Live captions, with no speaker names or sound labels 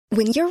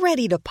When you're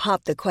ready to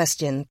pop the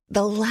question,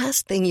 the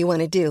last thing you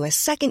want to do is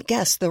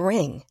second-guess the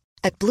ring.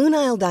 At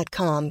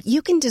BlueNile.com,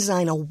 you can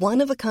design a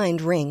one-of-a-kind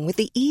ring with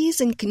the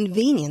ease and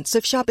convenience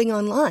of shopping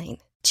online.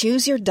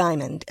 Choose your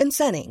diamond and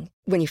setting.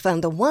 When you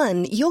find the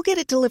one, you'll get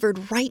it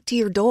delivered right to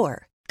your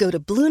door. Go to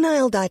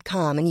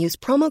BlueNile.com and use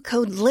promo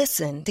code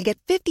LISTEN to get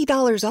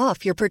 $50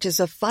 off your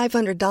purchase of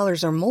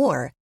 $500 or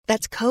more.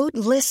 That's code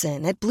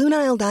LISTEN at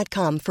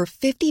BlueNile.com for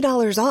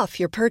 $50 off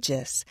your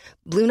purchase.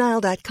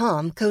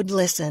 BlueNile.com, code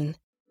LISTEN.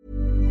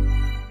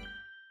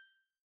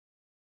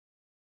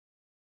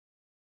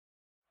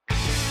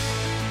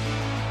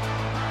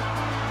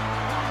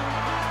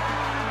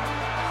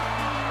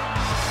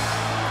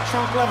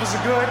 Trunk levels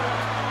are good.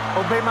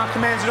 Obey my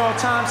commands at all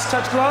times.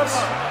 Touch gloves.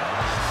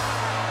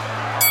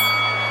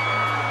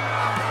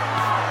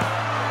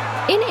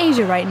 In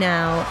Asia right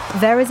now,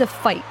 there is a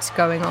fight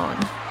going on.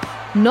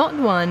 Not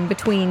one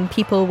between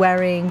people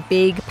wearing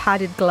big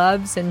padded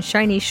gloves and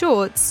shiny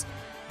shorts,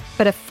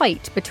 but a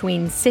fight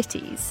between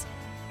cities.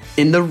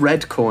 In the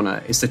red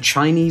corner is the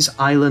Chinese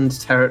island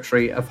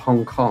territory of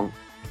Hong Kong.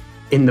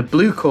 In the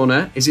blue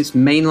corner is its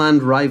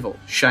mainland rival,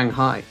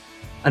 Shanghai.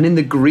 And in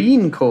the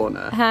green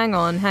corner... Hang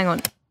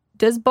on.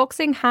 Does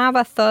boxing have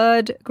a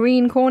third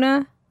green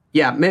corner?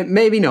 Yeah,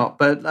 maybe not,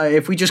 but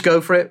if we just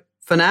go for it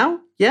for now,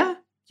 yeah?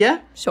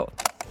 Sure.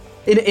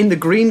 In the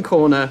green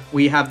corner,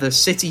 we have the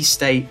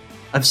city-state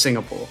of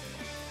Singapore.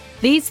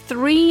 These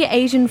three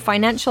Asian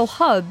financial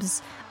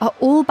hubs are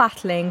all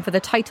battling for the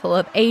title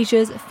of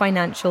Asia's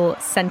financial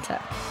centre.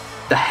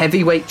 The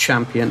heavyweight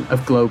champion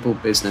of global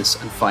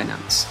business and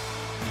finance.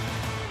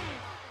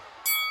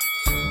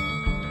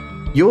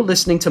 You're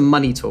listening to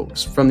Money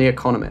Talks from The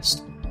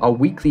Economist, our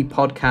weekly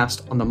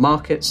podcast on the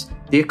markets,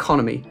 the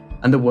economy,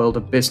 and the world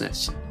of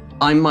business.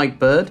 I'm Mike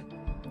Bird.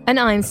 And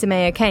I'm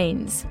Samaya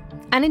Keynes.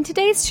 And in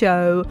today's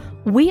show,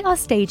 we are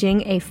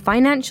staging a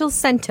financial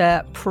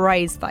centre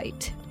prize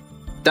fight.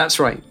 That's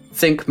right.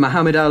 Think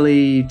Muhammad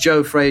Ali,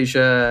 Joe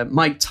Frazier,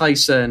 Mike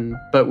Tyson,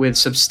 but with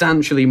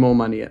substantially more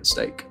money at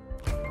stake.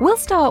 We'll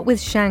start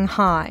with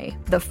Shanghai,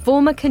 the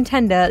former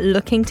contender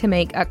looking to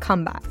make a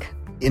comeback.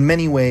 In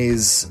many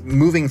ways,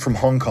 moving from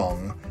Hong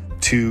Kong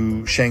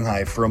to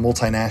Shanghai for a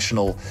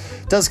multinational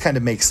does kind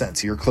of make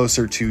sense. You're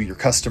closer to your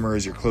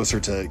customers, you're closer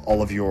to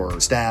all of your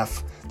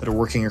staff that are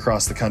working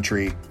across the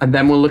country. And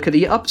then we'll look at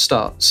the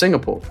upstart,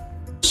 Singapore.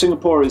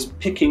 Singapore is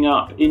picking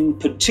up, in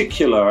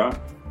particular,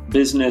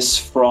 business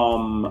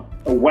from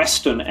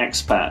Western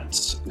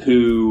expats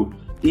who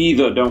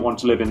either don't want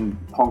to live in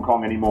Hong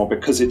Kong anymore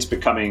because it's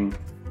becoming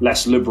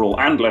less liberal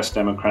and less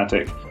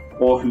democratic,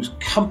 or whose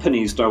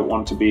companies don't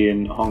want to be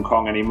in Hong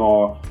Kong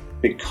anymore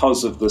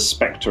because of the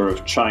spectre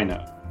of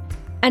China.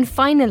 And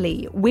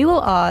finally, we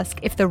will ask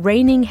if the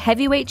reigning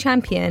heavyweight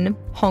champion,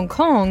 Hong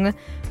Kong,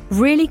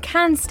 really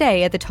can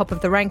stay at the top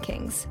of the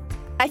rankings.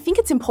 I think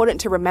it's important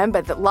to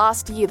remember that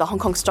last year the Hong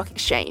Kong Stock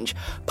Exchange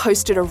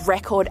posted a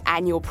record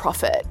annual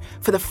profit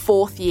for the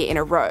fourth year in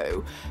a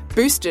row,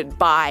 boosted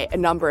by a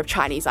number of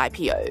Chinese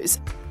IPOs.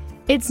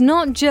 It's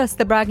not just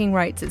the bragging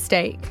rights at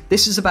stake.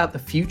 This is about the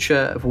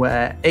future of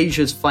where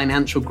Asia's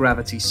financial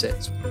gravity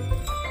sits.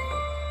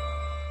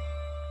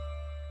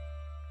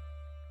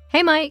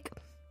 Hey, Mike.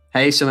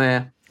 Hey,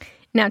 Samaya.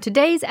 Now,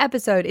 today's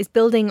episode is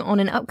building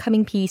on an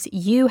upcoming piece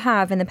you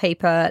have in the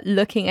paper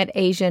looking at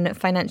Asian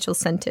financial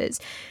centres.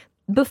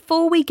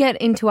 Before we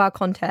get into our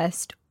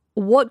contest,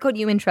 what got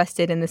you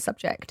interested in this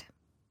subject?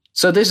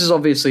 So this is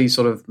obviously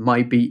sort of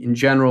my beat in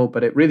general,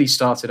 but it really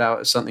started out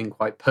as something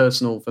quite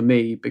personal for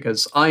me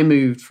because I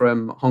moved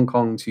from Hong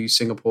Kong to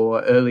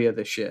Singapore earlier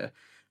this year.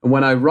 And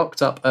when I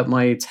rocked up at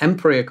my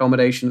temporary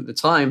accommodation at the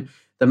time,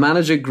 the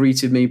manager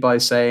greeted me by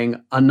saying,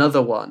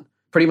 "Another one."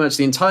 Pretty much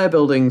the entire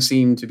building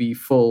seemed to be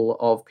full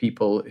of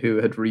people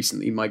who had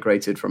recently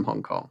migrated from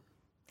Hong Kong.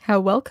 How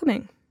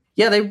welcoming.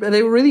 Yeah,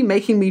 they were really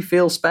making me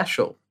feel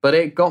special. But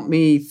it got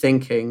me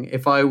thinking,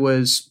 if I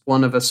was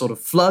one of a sort of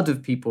flood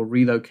of people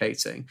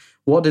relocating,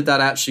 what did that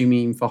actually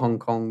mean for Hong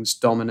Kong's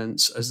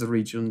dominance as the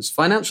region's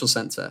financial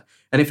centre?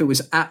 And if it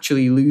was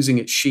actually losing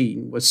its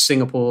sheen, was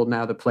Singapore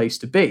now the place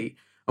to be?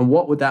 And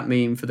what would that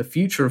mean for the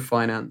future of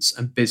finance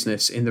and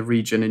business in the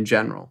region in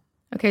general?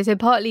 Okay, so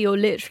partly you're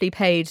literally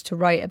paid to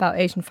write about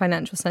Asian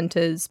financial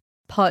centres.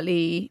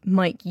 Partly,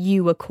 Mike,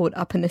 you were caught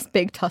up in this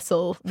big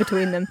tussle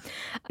between them.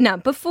 Now,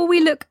 before we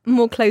look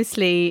more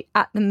closely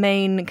at the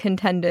main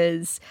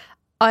contenders,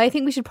 I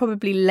think we should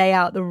probably lay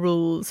out the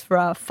rules for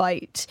our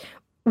fight,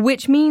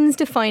 which means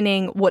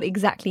defining what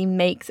exactly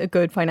makes a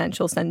good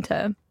financial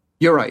centre.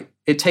 You're right.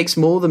 It takes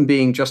more than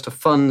being just a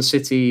fun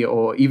city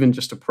or even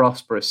just a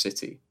prosperous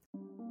city.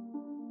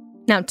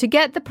 Now, to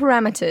get the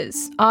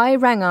parameters, I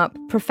rang up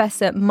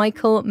Professor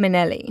Michael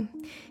Minelli.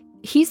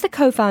 He's the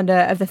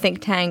co-founder of the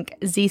think tank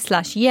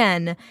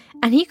Z/Yen,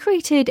 and he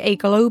created a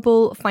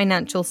global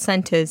financial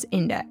centres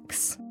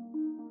index.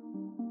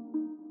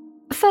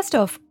 First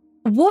off,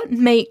 what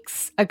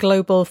makes a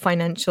global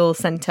financial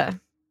centre?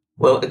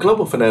 Well, a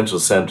global financial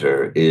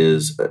center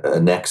is a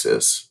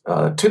nexus,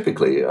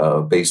 typically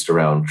based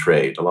around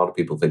trade. A lot of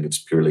people think it's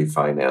purely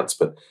finance,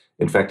 but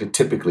In fact, it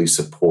typically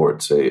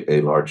supports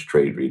a large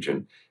trade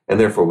region. And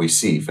therefore, we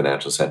see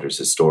financial centers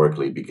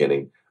historically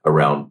beginning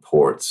around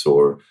ports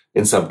or,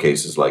 in some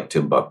cases, like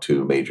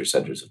Timbuktu, major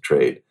centers of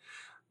trade.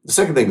 The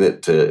second thing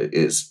that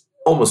is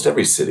almost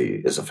every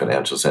city is a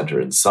financial center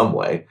in some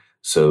way.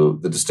 So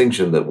the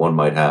distinction that one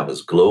might have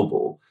as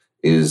global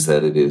is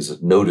that it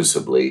is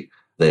noticeably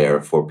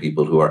there for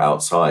people who are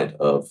outside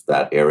of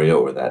that area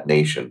or that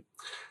nation.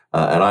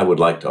 And I would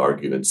like to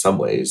argue in some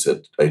ways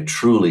that a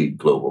truly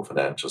global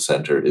financial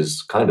center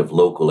is kind of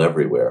local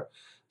everywhere.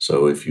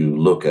 So if you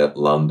look at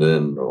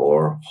London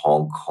or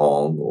Hong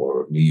Kong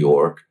or New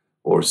York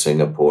or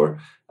Singapore,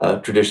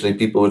 traditionally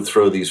people would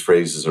throw these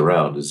phrases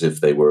around as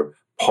if they were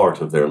part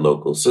of their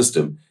local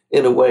system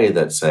in a way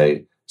that,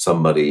 say,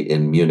 somebody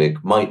in Munich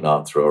might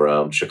not throw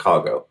around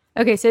Chicago.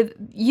 Okay, so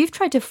you've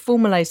tried to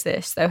formalize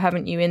this, though,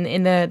 haven't you,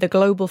 in the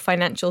Global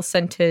Financial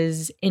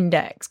Centers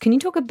Index. Can you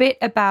talk a bit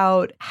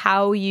about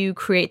how you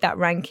create that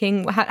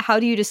ranking? How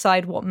do you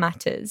decide what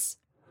matters?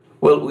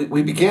 Well,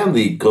 we began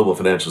the Global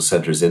Financial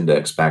Centers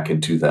Index back in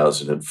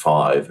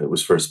 2005. It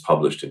was first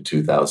published in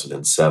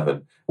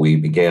 2007. We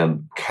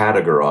began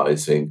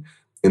categorizing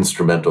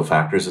instrumental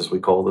factors, as we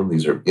call them.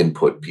 These are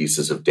input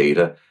pieces of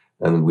data,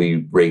 and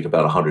we rate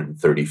about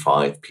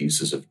 135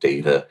 pieces of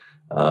data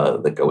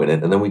that go in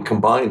it. And then we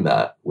combine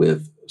that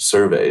with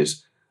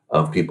surveys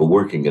of people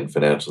working in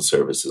financial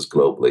services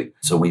globally.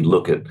 So we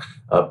look at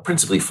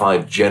principally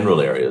 5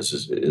 general areas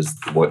is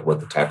what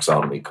the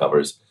taxonomy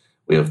covers.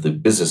 We have the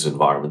business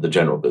environment, the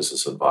general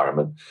business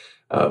environment.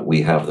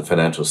 We have the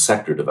financial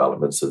sector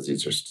development. So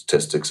these are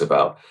statistics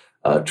about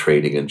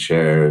trading in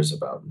shares,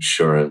 about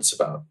insurance,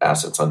 about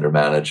assets under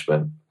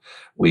management.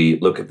 We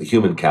look at the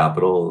human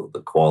capital,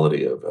 the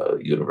quality of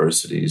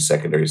universities,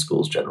 secondary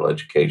schools, general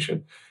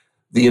education.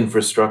 The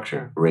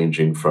infrastructure,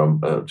 ranging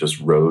from just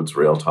roads,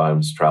 rail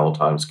times, travel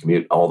times,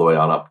 commute, all the way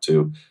on up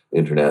to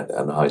internet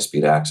and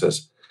high-speed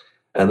access.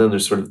 And then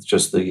there's sort of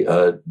just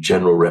the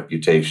general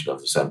reputation of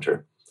the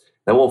center.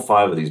 Now, all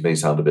 5 of these may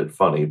sound a bit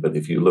funny, but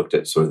if you looked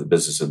at sort of the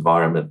business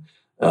environment,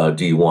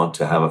 do you want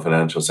to have a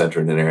financial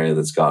center in an area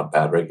that's got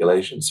bad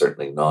regulation?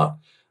 Certainly not.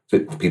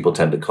 People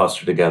tend to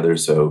cluster together,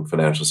 so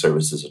financial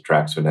services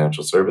attracts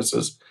financial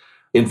services.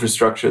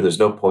 Infrastructure, there's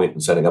no point in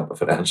setting up a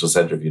financial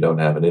center if you don't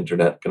have an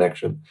internet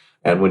connection.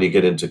 And when you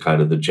get into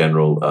kind of the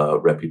general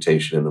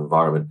reputation and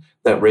environment,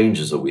 that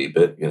ranges a wee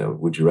bit. You know,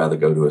 would you rather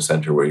go to a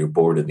center where you're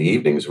bored in the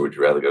evenings, or would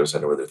you rather go to a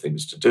center where there are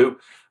things to do?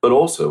 But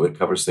also it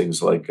covers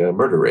things like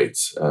murder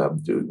rates.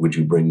 Would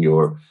you bring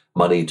your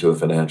money to a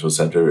financial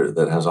center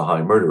that has a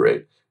high murder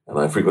rate? And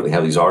I frequently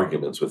have these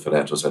arguments with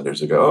financial centers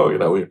that go,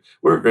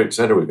 we're a great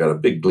center. We've got a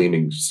big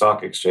gleaming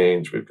stock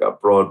exchange. We've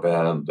got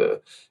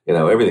broadband.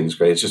 Everything's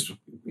great. It's just,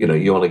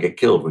 you only get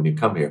killed when you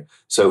come here.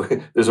 So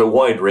there's a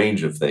wide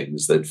range of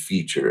things that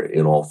feature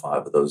in all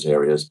 5 of those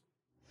areas.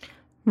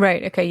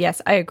 Right. Okay.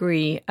 Yes, I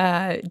agree.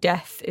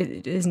 Death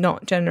is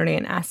not generally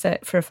an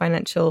asset for a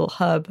financial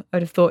hub,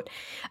 I'd have thought.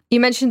 You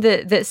mentioned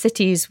that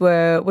cities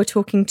were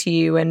talking to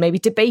you and maybe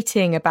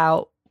debating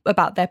about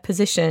their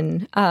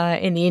position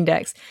in the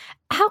index.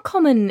 How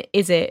common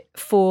is it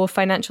for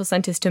financial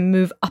centers to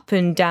move up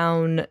and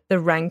down the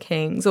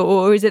rankings,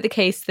 or is it the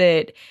case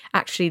that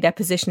actually their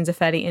positions are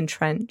fairly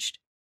entrenched?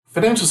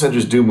 Financial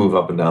centers do move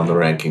up and down the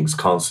rankings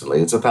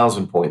constantly. It's a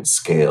 1,000-point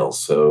scale.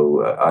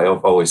 So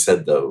I've always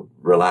said, though,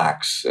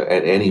 relax.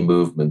 Any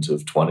movement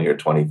of 20 or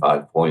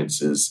 25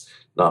 points is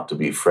not to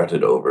be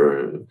fretted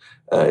over.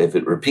 If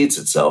it repeats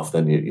itself,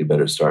 then you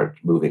better start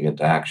moving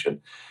into action.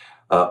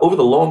 Over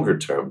the longer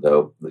term,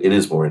 though, it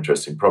is more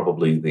interesting.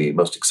 Probably the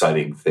most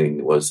exciting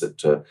thing was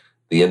that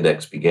the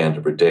index began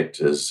to predict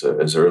as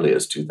early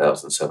as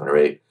 2007 or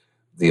 8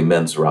 the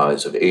immense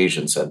rise of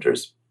Asian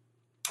centers.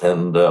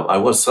 And I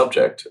was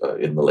subject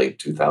in the late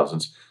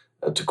 2000s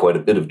to quite a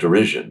bit of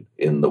derision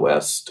in the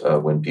West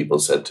when people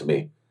said to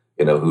me,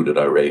 who did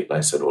I rate? And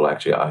I said, well,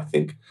 actually, I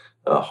think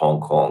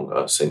Hong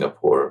Kong,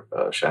 Singapore,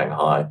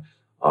 Shanghai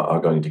are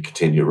going to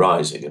continue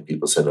rising. And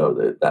people said,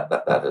 oh,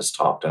 that has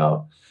topped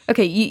out.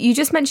 Okay, you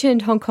just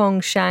mentioned Hong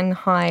Kong,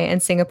 Shanghai,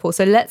 and Singapore.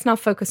 So let's now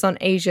focus on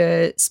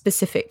Asia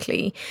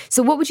specifically.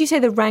 So what would you say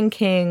the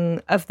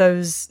ranking of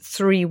those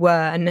 3 were,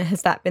 and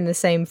has that been the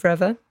same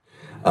forever?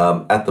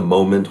 At the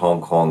moment,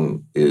 Hong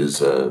Kong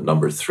is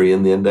number 3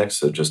 in the index,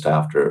 so just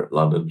after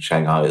London.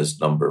 Shanghai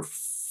is number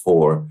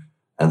 4,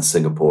 and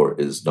Singapore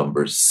is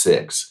number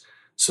 6.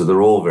 So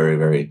they're all very,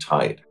 very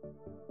tight.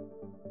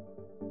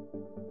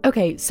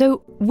 Okay,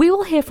 so we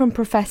will hear from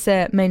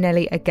Professor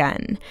Mainelli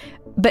again.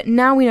 But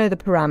now we know the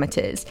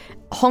parameters.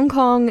 Hong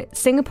Kong,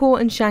 Singapore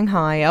and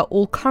Shanghai are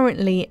all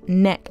currently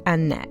neck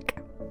and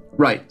neck.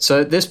 Right,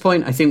 so at this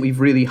point, I think we've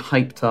really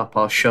hyped up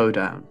our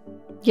showdown.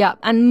 Yeah,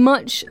 and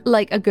much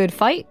like a good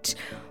fight,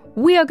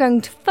 we are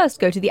going to first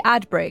go to the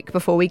ad break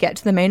before we get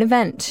to the main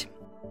event.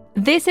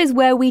 This is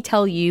where we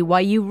tell you why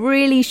you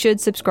really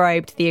should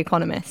subscribe to The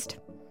Economist.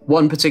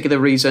 One particular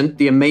reason,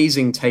 the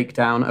amazing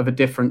takedown of a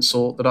different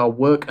sort that our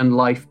work and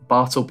life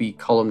Bartleby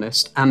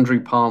columnist Andrew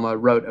Palmer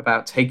wrote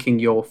about taking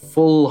your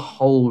full,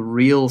 whole,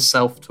 real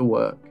self to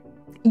work.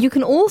 You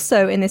can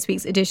also, in this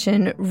week's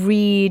edition,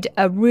 read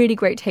a really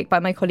great take by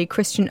my colleague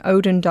Christian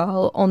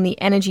Odendahl on the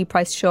energy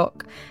price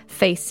shock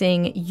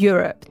facing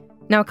Europe.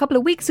 Now, a couple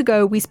of weeks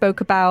ago, we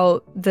spoke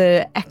about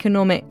the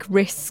economic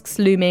risks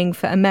looming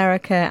for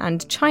America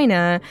and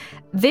China.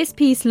 This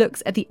piece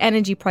looks at the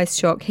energy price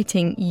shock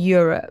hitting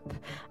Europe.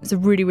 It's a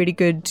really, really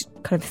good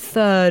kind of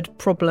third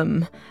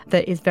problem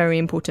that is very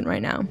important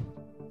right now.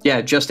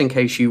 Yeah, just in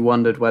case you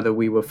wondered whether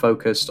we were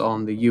focused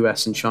on the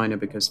US and China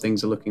because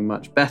things are looking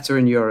much better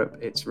in Europe,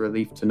 it's a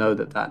relief to know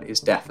that that is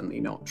definitely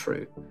not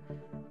true.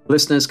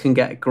 Listeners can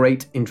get a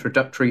great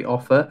introductory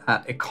offer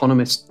at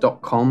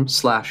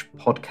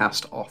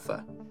economist.com/podcast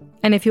offer.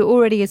 And if you're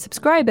already a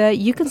subscriber,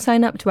 you can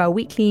sign up to our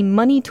weekly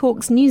Money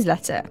Talks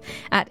newsletter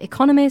at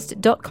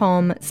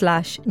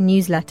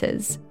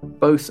economist.com/newsletters.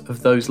 Both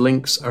of those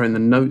links are in the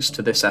notes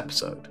to this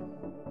episode.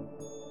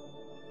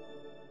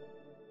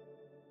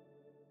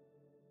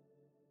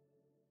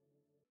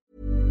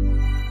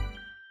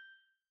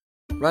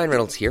 Ryan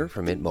Reynolds here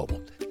from Mint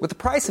Mobile. With the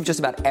price of just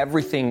about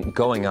everything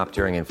going up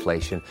during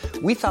inflation,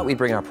 we thought we'd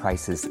bring our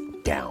prices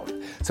down.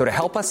 So to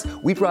help us,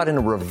 we brought in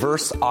a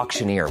reverse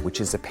auctioneer, which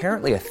is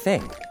apparently a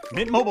thing.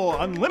 Mint Mobile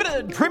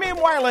Unlimited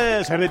Premium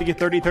Wireless. How to get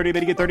 30, 30,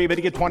 bit to get 30, bit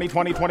to get 20,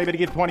 20, 20, bit to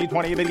get 20,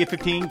 20, bit to get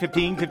 15,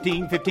 15,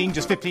 15, 15,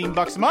 just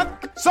 $15 a month?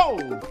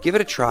 Sold! Give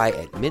it a try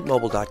at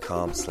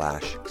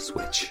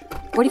mintmobile.com/switch.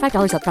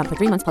 $45 up front for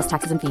 3 months plus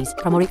taxes and fees.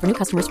 Promo rate for new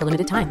customers for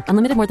limited time.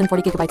 Unlimited more than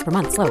 40 gigabytes per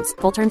month. Slows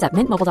full terms at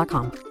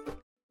mintmobile.com.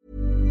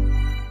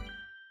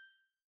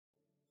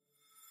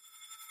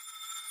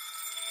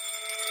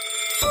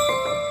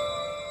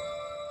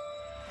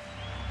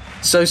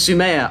 So,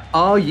 Sumaya,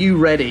 are you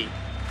ready?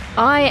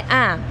 I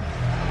am.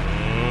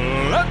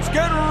 Let's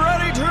get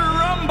ready to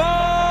rumble!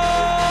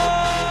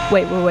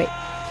 Wait.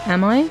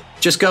 Am I?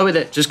 Just go with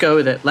it.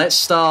 Let's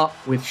start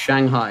with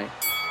Shanghai.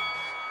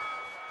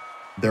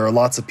 There are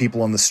lots of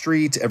people on the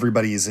street.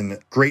 Everybody is in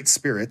great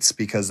spirits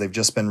because they've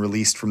just been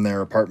released from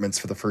their apartments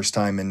for the first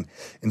time in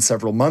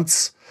several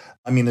months.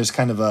 I mean, there's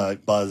kind of a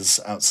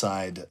buzz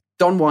outside.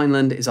 Don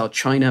Wineland is our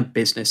China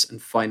business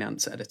and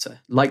finance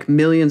editor. Like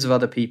millions of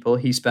other people,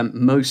 he spent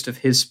most of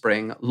his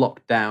spring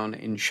locked down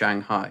in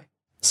Shanghai.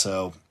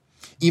 So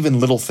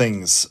even little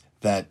things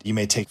that you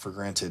may take for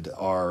granted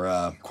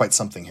are quite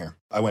something here.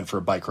 I went for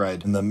a bike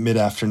ride in the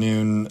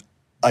mid-afternoon.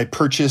 I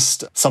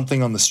purchased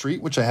something on the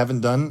street, which I haven't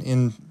done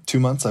in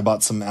 2 months. I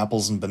bought some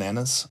apples and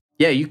bananas.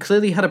 Yeah, you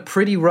clearly had a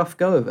pretty rough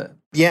go of it.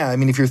 Yeah, I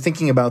mean, if you're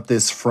thinking about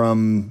this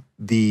from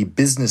the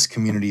business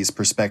community's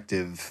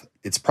perspective,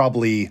 it's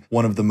probably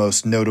one of the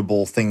most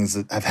notable things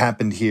that have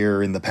happened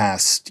here in the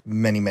past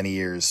many, many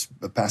years,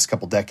 the past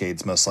couple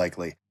decades, most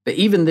likely. But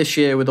even this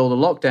year, with all the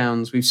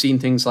lockdowns, we've seen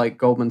things like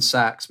Goldman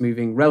Sachs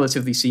moving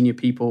relatively senior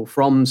people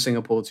from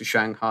Singapore to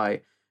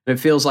Shanghai. And it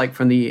feels like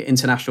from the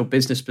international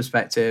business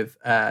perspective,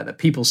 that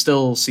people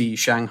still see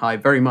Shanghai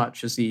very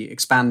much as the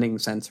expanding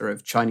center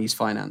of Chinese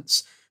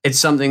finance. It's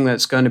something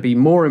that's going to be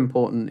more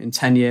important in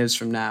 10 years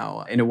from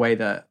now in a way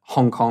that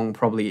Hong Kong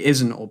probably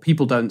isn't, or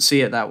people don't see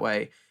it that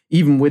way,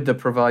 even with the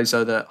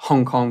proviso that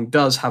Hong Kong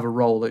does have a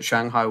role that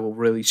Shanghai will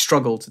really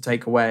struggle to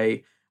take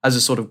away as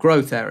a sort of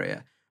growth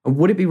area. And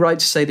would it be right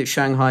to say that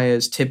Shanghai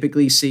is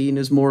typically seen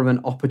as more of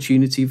an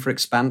opportunity for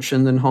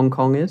expansion than Hong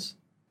Kong is?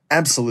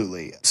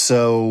 Absolutely.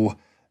 So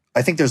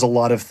I think there's a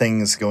lot of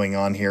things going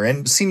on here.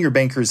 And senior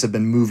bankers have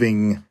been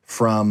moving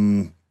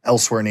from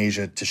elsewhere in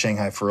Asia to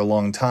Shanghai for a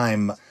long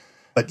time.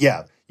 But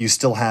yeah, you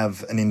still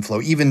have an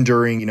inflow, even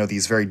during,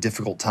 these very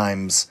difficult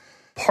times.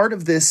 Part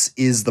of this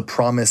is the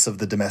promise of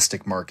the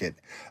domestic market.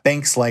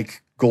 Banks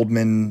like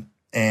Goldman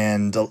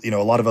and, a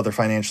lot of other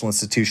financial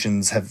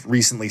institutions have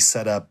recently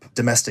set up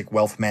domestic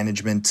wealth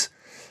management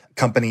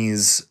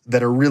companies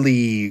that are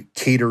really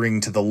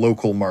catering to the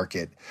local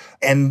market.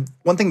 And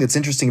one thing that's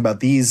interesting about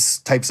these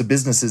types of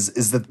businesses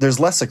is that there's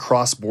less a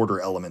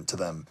cross-border element to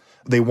them.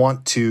 They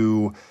want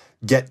to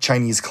get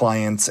Chinese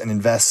clients and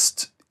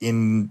invest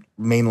in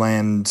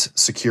mainland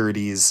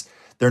securities.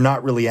 They're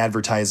not really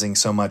advertising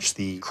so much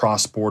the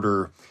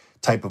cross-border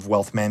type of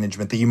wealth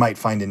management that you might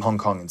find in Hong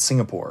Kong and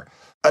Singapore.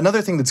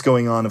 Another thing that's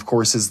going on, of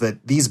course, is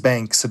that these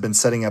banks have been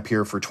setting up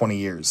here for 20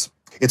 years.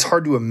 It's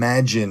hard to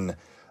imagine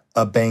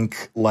a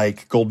bank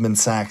like Goldman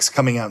Sachs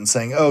coming out and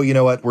saying, oh, you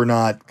know what, we're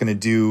not going to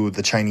do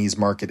the Chinese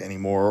market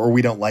anymore, or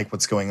we don't like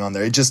what's going on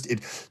there. It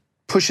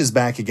pushes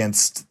back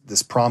against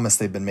this promise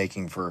they've been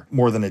making for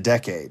more than a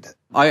decade.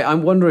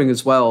 I'm wondering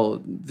as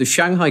well, the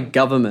Shanghai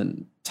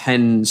government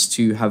tends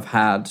to have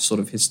had sort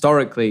of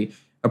historically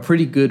a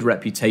pretty good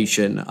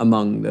reputation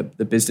among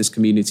the business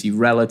community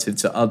relative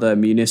to other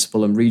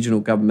municipal and regional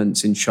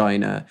governments in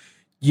China.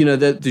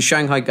 The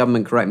Shanghai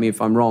government, correct me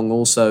if I'm wrong,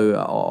 also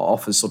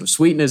offers sort of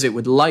sweeteners. It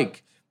would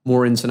like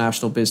more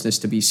international business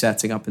to be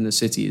setting up in the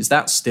city. Is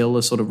that still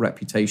a sort of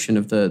reputation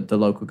of the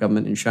local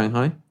government in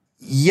Shanghai?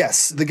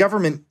 Yes, the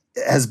government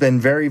has been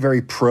very,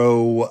 very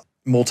pro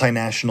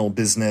multinational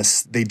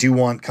business. They do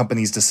want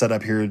companies to set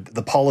up here.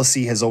 The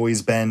policy has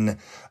always been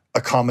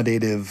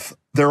accommodative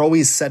They're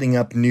always setting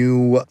up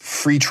new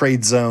free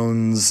trade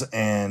zones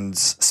and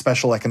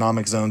special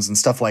economic zones and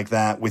stuff like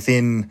that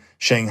within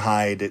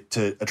Shanghai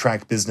to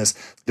attract business.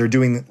 They're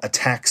doing a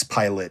tax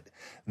pilot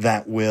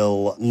that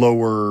will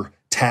lower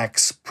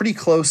tax pretty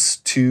close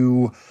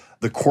to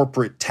the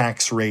corporate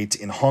tax rate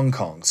in Hong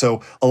Kong.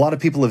 So a lot of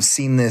people have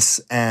seen this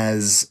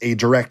as a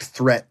direct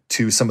threat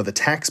to some of the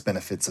tax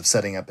benefits of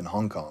setting up in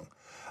Hong Kong.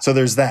 So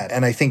there's that.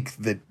 And I think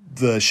that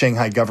the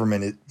Shanghai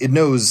government, it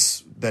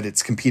knows that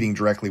it's competing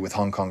directly with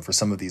Hong Kong for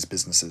some of these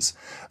businesses.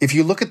 If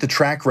you look at the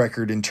track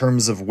record in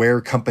terms of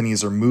where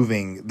companies are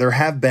moving, there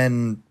have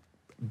been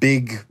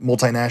big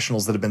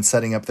multinationals that have been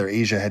setting up their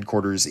Asia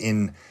headquarters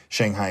in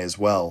Shanghai as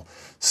well.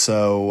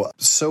 So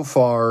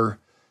far,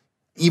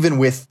 even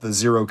with the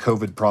zero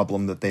COVID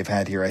problem that they've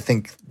had here, I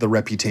think the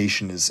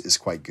reputation is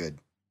quite good.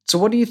 So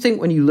what do you think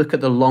when you look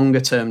at the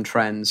longer term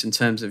trends in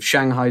terms of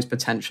Shanghai's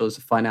potential as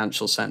a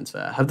financial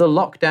center? Have the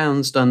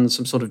lockdowns done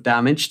some sort of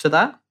damage to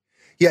that?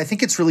 Yeah, I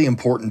think it's really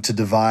important to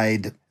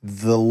divide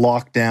the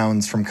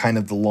lockdowns from kind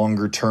of the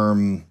longer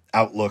term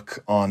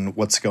outlook on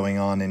what's going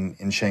on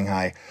in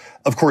Shanghai.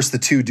 Of course, the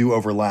two do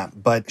overlap,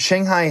 but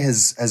Shanghai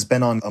has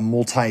been on a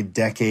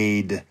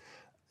multi-decade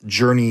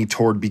journey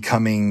toward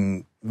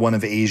becoming one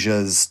of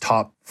Asia's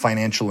top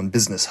financial and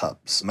business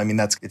hubs. I mean,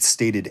 that's its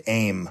stated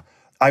aim.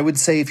 I would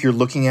say if you're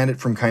looking at it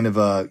from kind of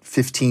a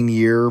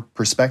 15-year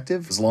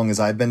perspective, as long as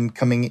I've been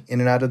coming in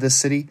and out of this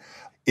city,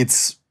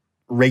 it's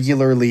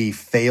regularly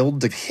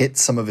failed to hit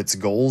some of its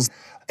goals.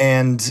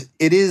 And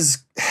it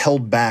is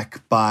held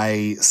back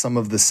by some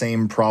of the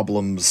same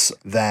problems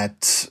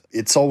that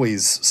it's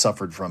always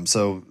suffered from.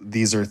 So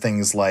these are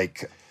things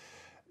like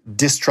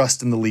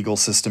distrust in the legal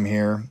system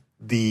here,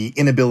 the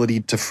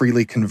inability to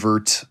freely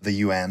convert the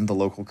yuan, the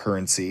local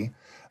currency.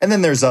 And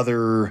then there's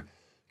other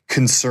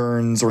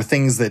concerns or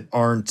things that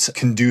aren't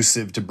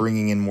conducive to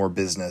bringing in more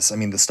business. I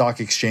mean, the stock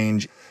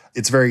exchange,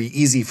 it's very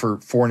easy for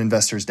foreign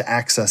investors to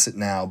access it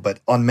now,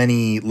 but on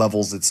many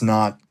levels, it's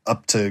not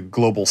up to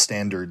global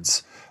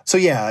standards. So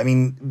yeah, I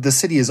mean, the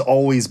city has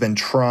always been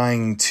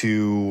trying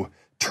to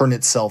turn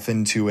itself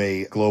into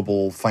a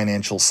global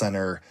financial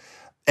center,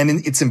 and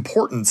its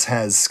importance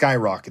has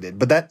skyrocketed,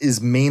 but that is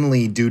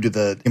mainly due to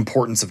the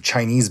importance of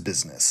Chinese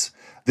business.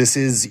 This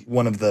is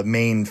one of the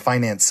main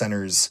finance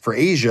centers for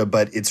Asia,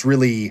 but it's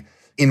really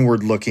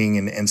inward looking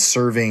and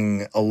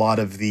serving a lot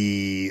of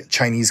the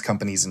Chinese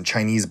companies and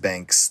Chinese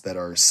banks that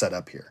are set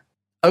up here.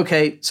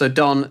 Okay, so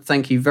Don,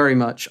 thank you very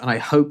much, and I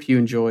hope you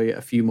enjoy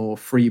a few more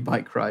free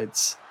bike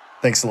rides.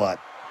 Thanks a lot.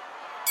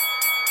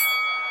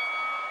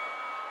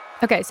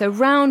 Okay, so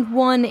round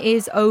one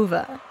is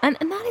over, and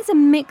that is a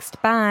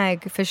mixed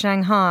bag for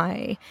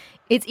Shanghai.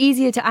 It's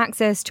easier to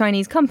access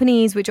Chinese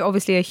companies, which are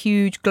obviously a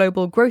huge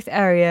global growth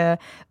area,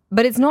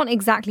 but it's not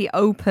exactly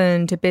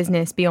open to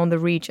business beyond the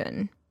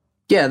region.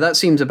 Yeah, that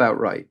seems about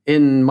right.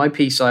 In my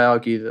piece, I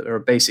argue that there are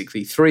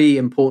basically three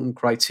important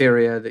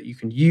criteria that you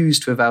can use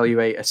to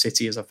evaluate a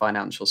city as a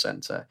financial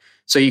center.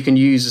 So you can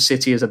use a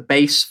city as a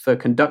base for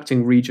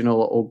conducting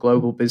regional or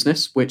global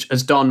business, which,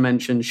 as Don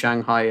mentioned,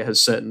 Shanghai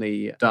has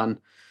certainly done.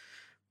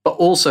 But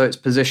also its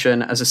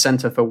position as a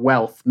center for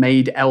wealth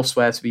made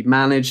elsewhere to be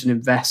managed and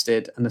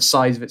invested, and the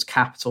size of its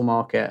capital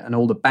market and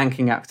all the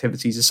banking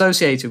activities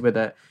associated with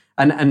it.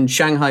 And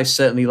Shanghai is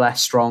certainly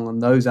less strong on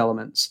those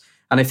elements.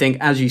 And I think,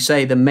 as you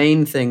say, the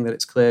main thing that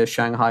it's clear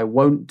Shanghai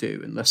won't do,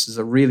 unless there's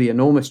a really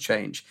enormous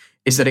change,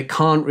 is that it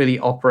can't really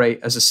operate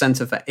as a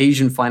center for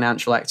Asian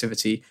financial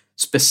activity,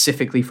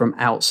 specifically from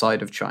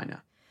outside of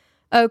China.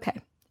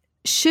 Okay.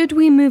 Should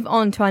we move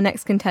on to our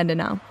next contender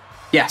now?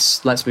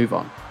 Yes, let's move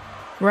on.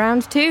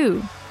 Round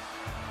two.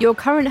 Your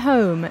current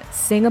home,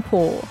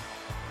 Singapore.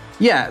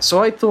 Yeah,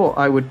 so I thought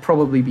I would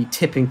probably be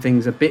tipping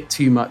things a bit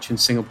too much in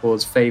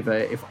Singapore's favor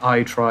if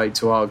I tried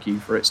to argue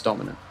for its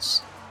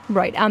dominance.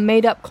 Right, our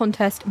made-up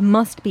contest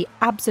must be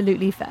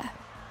absolutely fair.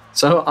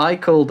 So I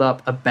called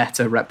up a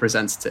better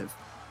representative.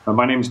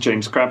 My name is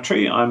James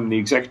Crabtree. I'm the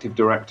Executive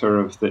Director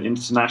of the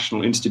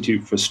International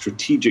Institute for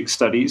Strategic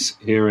Studies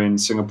here in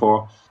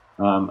Singapore,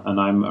 and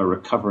I'm a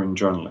recovering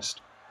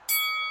journalist.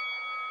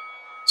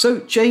 So,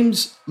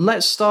 James,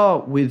 let's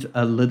start with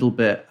a little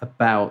bit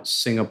about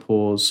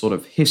Singapore's sort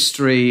of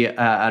history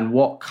and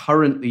what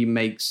currently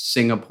makes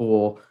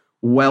Singapore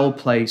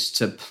well-placed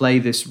to play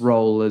this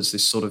role as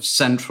this sort of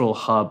central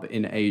hub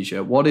in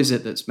Asia. What is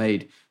it that's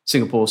made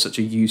Singapore such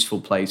a useful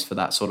place for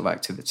that sort of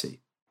activity?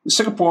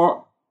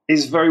 Singapore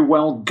is very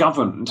well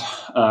governed,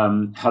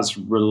 has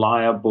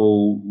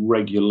reliable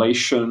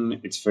regulation,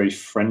 it's very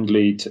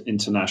friendly to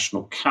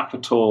international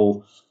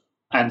capital.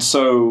 And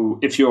so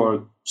if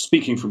you're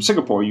speaking from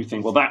Singapore, you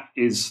think, well, that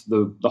is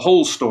the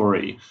whole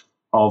story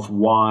of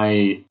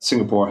why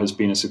Singapore has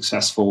been a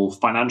successful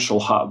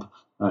financial hub.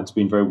 It's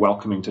been very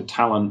welcoming to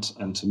talent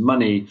and to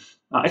money.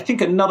 I think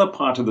another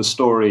part of the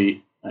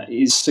story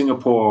is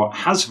Singapore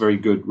has very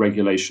good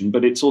regulation,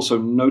 but it's also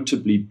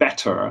notably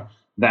better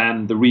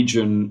than the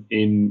region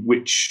in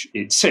which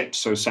it sits,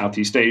 so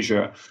Southeast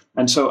Asia.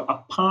 And so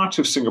a part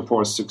of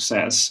Singapore's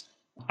success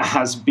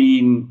has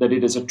been that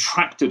it has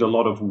attracted a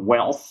lot of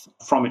wealth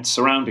from its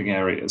surrounding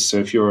areas. So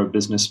if you're a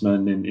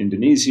businessman in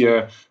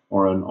Indonesia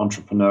or an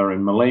entrepreneur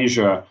in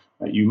Malaysia,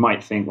 you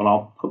might think, well,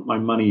 I'll put my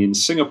money in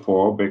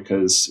Singapore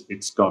because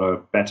it's got a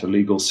better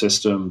legal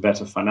system,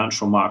 better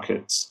financial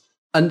markets.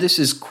 And this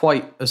is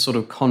quite a sort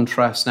of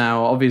contrast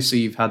now. Obviously,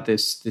 you've had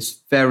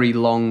this very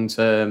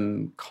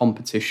long-term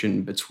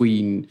competition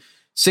between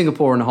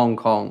Singapore and Hong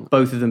Kong,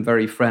 both of them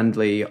very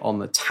friendly on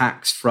the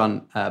tax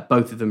front,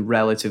 both of them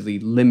relatively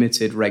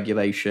limited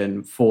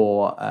regulation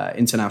for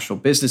international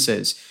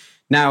businesses.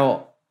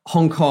 Now,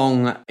 Hong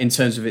Kong, in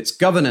terms of its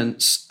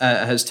governance,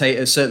 has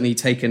certainly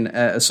taken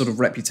a sort of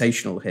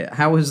reputational hit.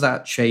 How has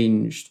that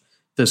changed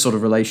the sort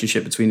of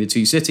relationship between the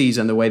two cities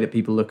and the way that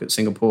people look at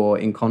Singapore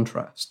in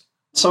contrast?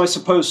 So I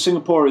suppose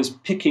Singapore is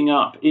picking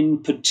up, in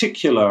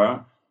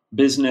particular,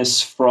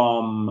 business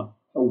from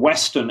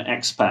Western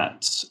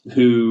expats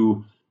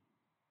who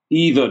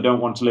either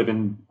don't want to live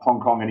in Hong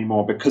Kong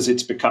anymore because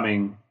it's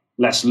becoming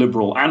less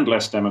liberal and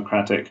less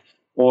democratic,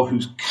 or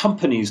whose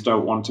companies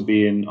don't want to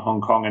be in Hong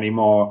Kong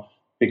anymore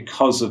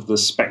because of the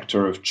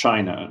specter of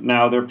China.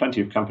 Now, there are plenty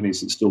of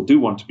companies that still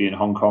do want to be in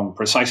Hong Kong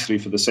precisely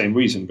for the same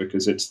reason,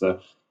 because it's the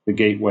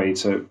gateway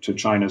to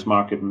China's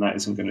market, and that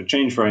isn't going to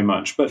change very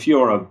much. But if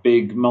you're a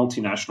big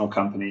multinational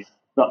company,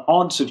 the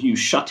odds of you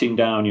shutting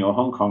down your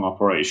Hong Kong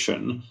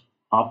operation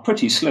are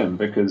pretty slim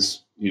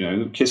because,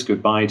 kiss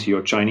goodbye to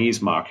your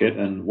Chinese market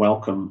and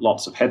welcome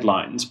lots of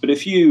headlines. But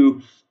if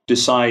you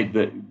decide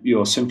that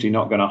you're simply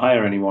not going to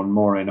hire anyone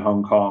more in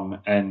Hong Kong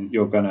and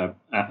you're going to,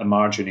 at the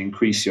margin,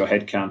 increase your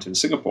headcount in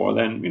Singapore,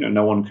 then,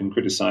 no one can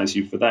criticize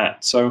you for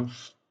that. So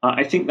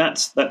I think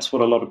that's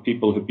what a lot of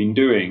people have been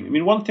doing. I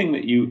mean, one thing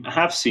that you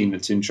have seen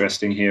that's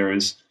interesting here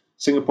is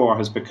Singapore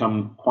has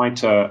become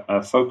quite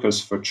a focus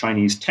for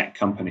Chinese tech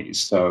companies.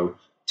 So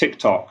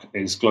TikTok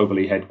is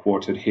globally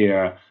headquartered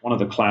here. One of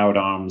the cloud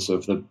arms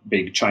of the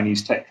big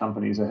Chinese tech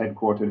companies are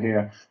headquartered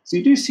here. So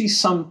you do see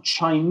some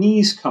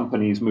Chinese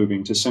companies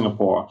moving to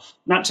Singapore.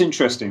 And that's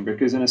interesting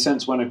because, in a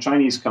sense, when a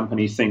Chinese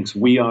company thinks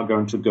we are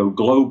going to go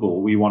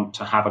global, we want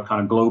to have a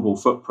kind of global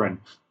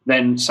footprint,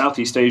 then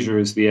Southeast Asia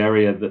is the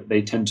area that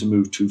they tend to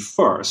move to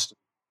first.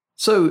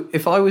 So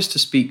if I was to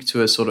speak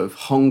to a sort of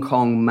Hong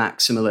Kong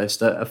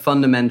maximalist, a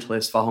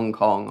fundamentalist for Hong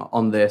Kong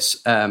on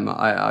this,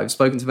 I've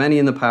spoken to many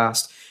in the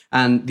past,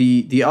 and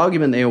the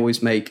argument they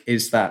always make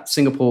is that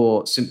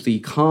Singapore simply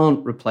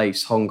can't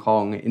replace Hong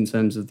Kong in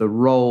terms of the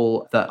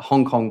role that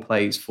Hong Kong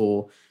plays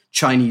for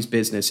Chinese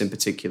business in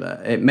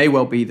particular. It may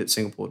well be that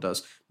Singapore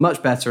does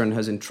much better and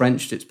has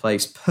entrenched its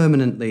place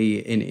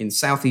permanently in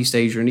Southeast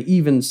Asia and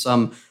even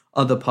some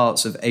other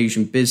parts of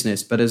Asian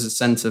business, but as a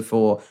center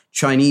for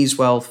Chinese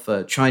wealth,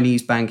 for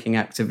Chinese banking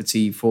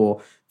activity,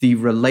 for the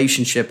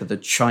relationship of the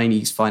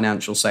Chinese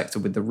financial sector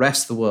with the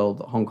rest of the world,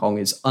 that Hong Kong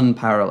is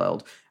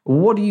unparalleled.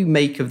 What do you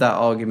make of that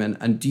argument?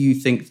 And do you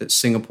think that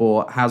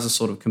Singapore has a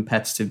sort of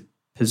competitive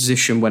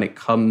position when it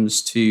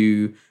comes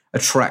to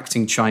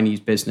attracting Chinese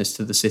business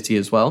to the city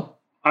as well?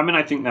 I mean,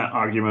 I think that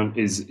argument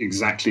is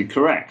exactly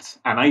correct.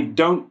 And I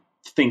don't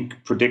think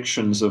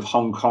predictions of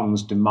Hong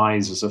Kong's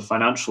demise as a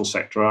financial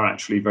sector are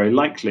actually very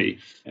likely.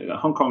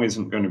 Hong Kong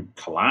isn't going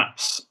to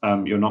collapse.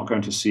 You're not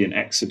going to see an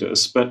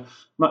exodus. But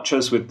much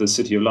as with the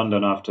City of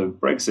London after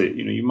Brexit,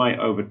 you might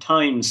over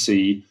time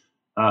see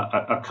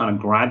a kind of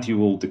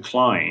gradual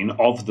decline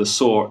of the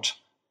sort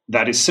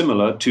that is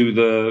similar to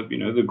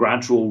the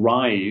gradual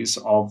rise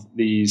of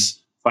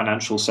these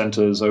financial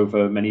centers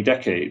over many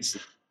decades.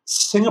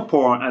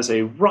 Singapore as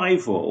a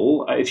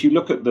rival, if you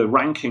look at the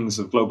rankings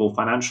of global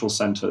financial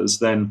centers,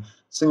 then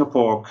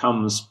Singapore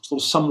comes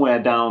sort of somewhere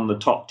down the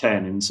top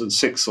 10 in sort of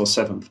 6th or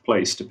 7th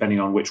place, depending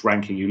on which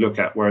ranking you look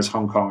at, whereas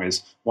Hong Kong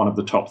is one of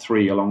the top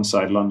 3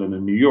 alongside London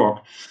and New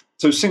York.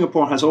 So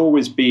Singapore has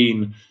always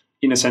been,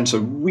 in a sense, a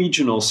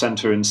regional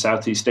center in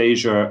Southeast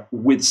Asia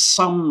with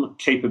some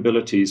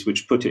capabilities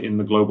which put it in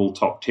the global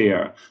top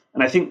tier.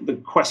 And I think the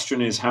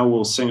question is, how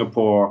will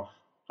Singapore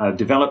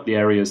develop the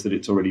areas that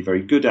it's already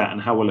very good at, and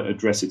how will it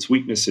address its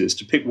weaknesses?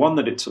 To pick one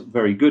that it's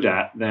very good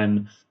at,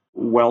 then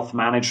wealth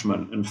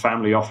management and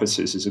family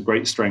offices is a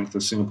great strength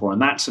of Singapore.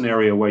 And that's an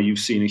area where you've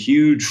seen a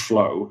huge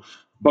flow,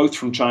 both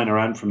from China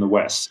and from the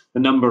West. The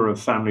number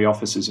of family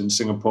offices in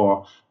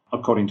Singapore,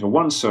 according to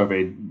one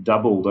survey,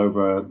 doubled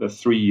over the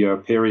 3-year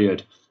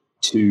period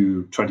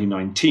to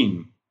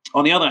 2019.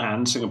 On the other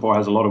hand, Singapore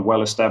has a lot of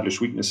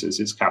well-established weaknesses.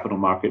 Its capital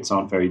markets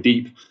aren't very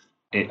deep.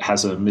 It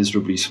has a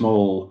miserably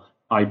small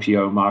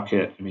IPO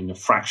market. I mean, a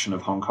fraction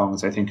of Hong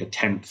Kong's, I think, a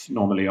 10th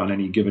normally on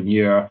any given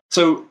year.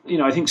 So,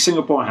 I think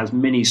Singapore has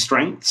many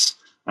strengths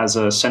as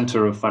a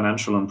center of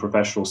financial and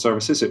professional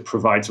services. It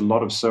provides a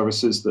lot of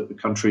services that the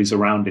countries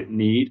around it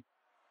need.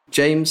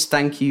 James,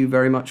 thank you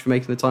very much for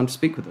making the time to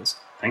speak with us.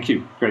 Thank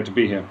you. Great to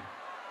be here.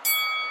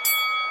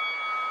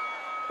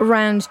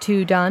 Round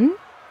 2 done.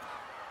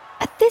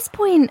 At this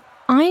point,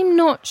 I'm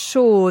not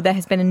sure there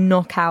has been a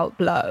knockout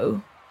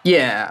blow.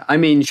 Yeah, I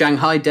mean,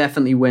 Shanghai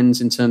definitely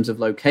wins in terms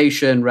of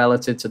location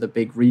relative to the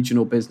big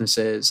regional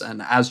businesses.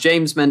 And as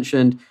James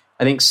mentioned,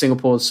 I think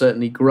Singapore is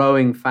certainly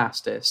growing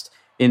fastest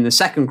in the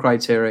second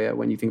criteria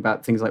when you think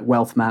about things like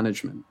wealth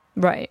management.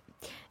 Right.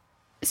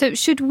 So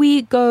should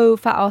we go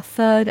for our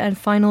third and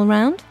final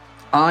round?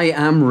 I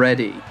am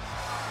ready.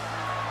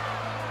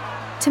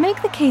 To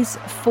make the case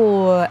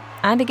for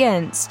and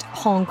against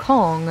Hong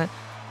Kong,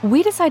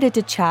 we decided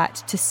to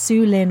chat to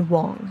Su Lin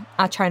Wong,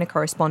 our China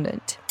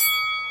correspondent.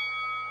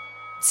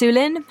 Su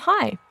Lin,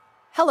 hi.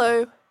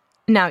 Hello.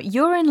 Now,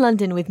 you're in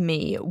London with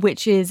me,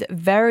 which is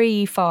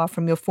very far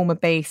from your former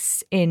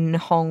base in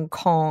Hong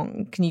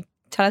Kong. Can you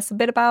tell us a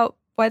bit about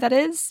why that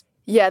is?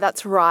 Yeah,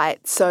 that's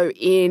right. So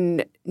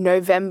in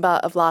November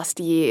of last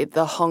year,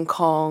 the Hong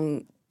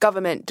Kong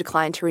government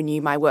declined to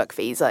renew my work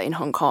visa in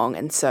Hong Kong.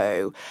 And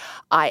so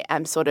I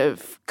am sort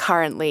of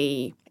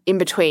currently in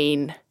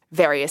between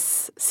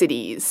various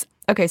cities.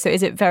 Okay, so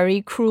is it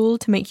very cruel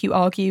to make you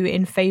argue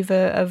in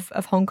favour of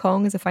Hong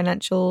Kong as a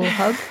financial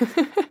hub?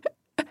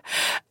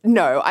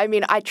 No, I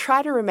mean, I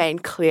try to remain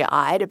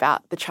clear-eyed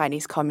about the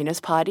Chinese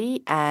Communist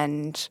Party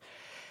and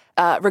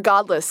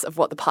regardless of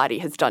what the party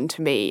has done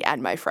to me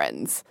and my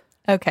friends.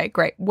 Okay,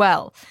 great.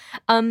 Well,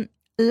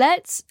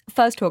 let's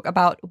first talk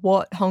about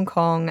what Hong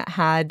Kong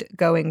had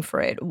going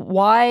for it.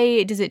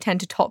 Why does it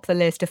tend to top the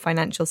list of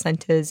financial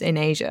centres in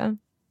Asia?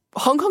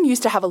 Hong Kong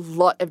used to have a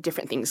lot of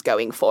different things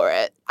going for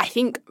it. I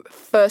think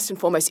first and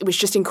foremost, it was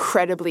just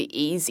incredibly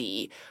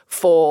easy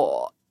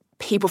for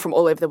people from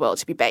all over the world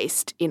to be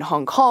based in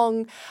Hong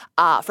Kong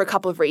for a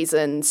couple of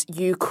reasons.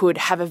 You could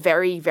have a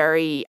very,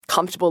 very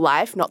comfortable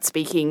life not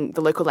speaking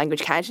the local language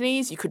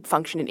Cantonese. You could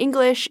function in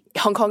English.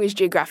 Hong Kong is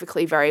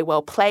geographically very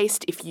well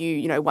placed if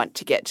you want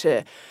to get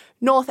to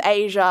North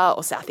Asia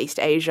or Southeast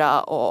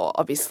Asia or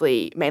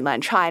obviously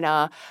mainland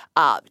China.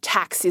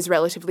 Tax is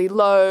relatively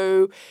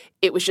low.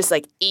 It was just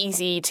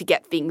easy to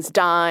get things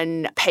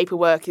done.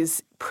 Paperwork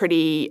is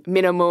pretty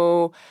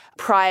minimal.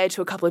 Prior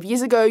to a couple of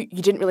years ago,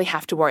 you didn't really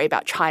have to worry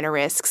about China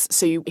risks.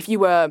 So if you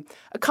were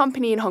a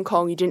company in Hong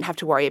Kong, you didn't have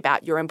to worry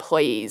about your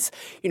employees,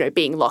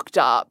 being locked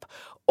up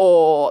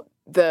or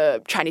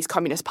the Chinese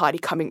Communist Party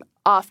coming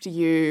after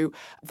you.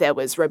 There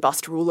was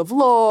robust rule of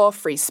law,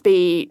 free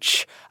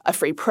speech, a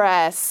free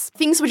press.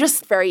 Things were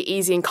just very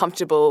easy and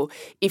comfortable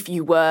if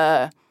you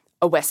were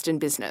a Western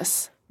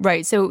business.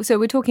 Right. So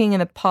we're talking in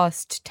the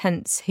past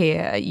tense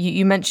here.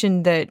 You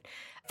mentioned that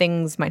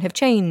things might have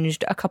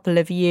changed a couple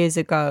of years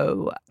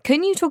ago.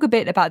 Can you talk a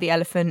bit about the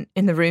elephant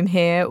in the room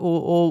here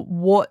or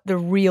what the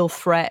real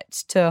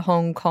threat to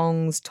Hong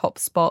Kong's top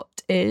spot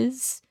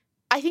is?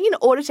 I think in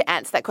order to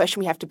answer that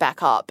question, we have to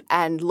back up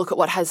and look at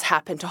what has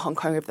happened to Hong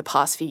Kong over the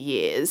past few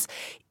years.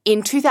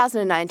 In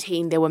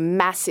 2019, there were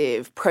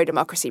massive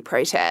pro-democracy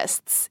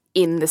protests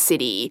in the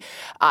city.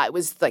 It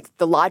was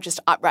the largest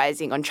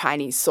uprising on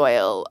Chinese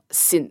soil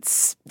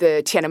since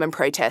the Tiananmen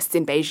protests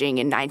in Beijing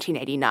in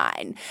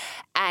 1989.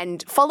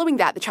 And following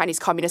that, the Chinese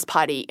Communist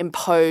Party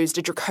imposed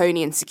a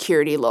draconian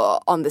security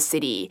law on the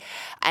city.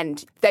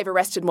 And they've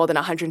arrested more than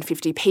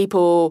 150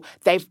 people.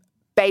 They've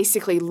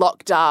basically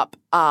locked up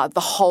the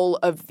whole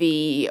of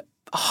the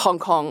Hong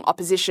Kong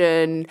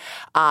opposition.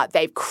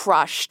 They've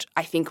crushed,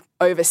 I think,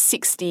 over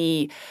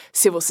 60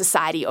 civil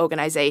society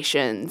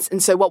organizations.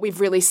 And so what we've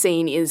really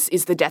seen is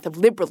the death of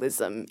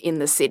liberalism in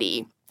the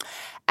city.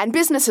 And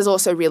business has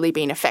also really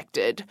been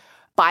affected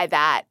by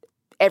that.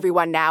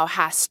 Everyone now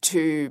has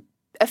to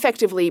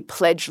effectively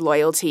pledge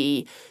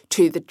loyalty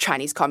to the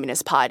Chinese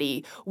Communist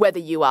Party, whether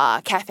you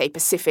are Cathay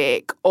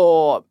Pacific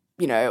or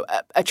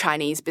a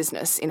Chinese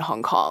business in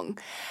Hong Kong.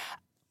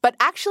 But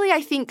actually,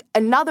 I think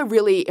another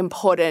really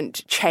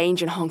important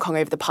change in Hong Kong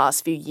over the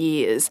past few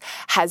years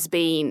has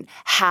been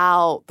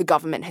how the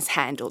government has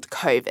handled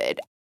COVID.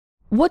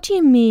 What do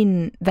you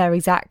mean there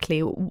exactly?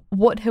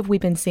 What have we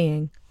been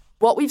seeing?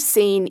 What we've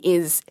seen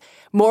is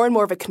more and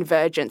more of a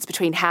convergence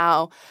between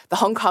how the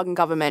Hong Kong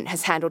government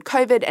has handled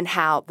COVID and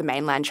how the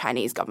mainland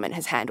Chinese government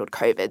has handled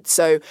COVID.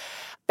 So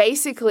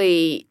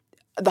basically,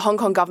 the Hong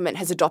Kong government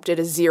has adopted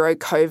a zero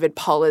COVID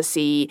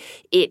policy.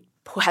 It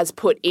has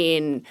put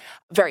in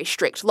very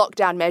strict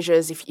lockdown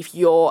measures. If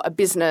you're a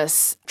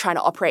business trying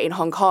to operate in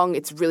Hong Kong,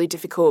 it's really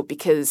difficult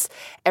because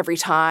every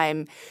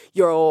time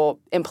your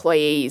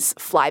employees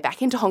fly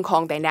back into Hong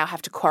Kong, they now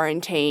have to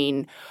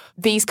quarantine.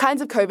 These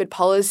kinds of COVID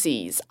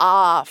policies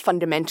are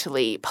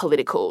fundamentally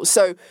political.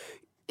 So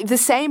the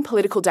same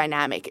political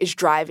dynamic is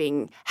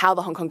driving how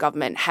the Hong Kong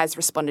government has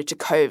responded to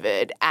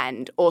COVID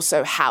and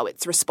also how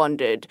it's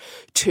responded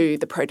to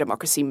the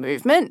pro-democracy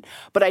movement.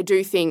 But I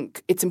do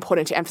think it's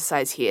important to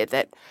emphasize here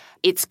that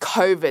it's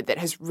COVID that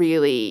has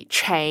really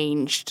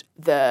changed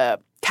the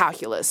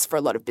calculus for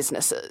a lot of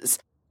businesses.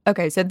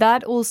 Okay, so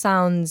that all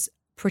sounds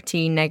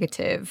pretty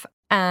negative.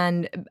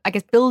 And I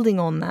guess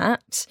building on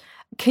that,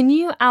 can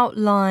you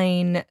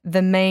outline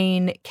the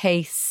main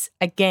case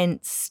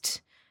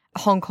against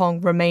Hong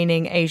Kong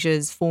remaining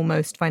Asia's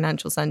foremost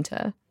financial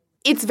centre?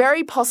 It's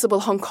very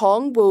possible Hong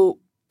Kong will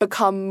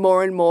become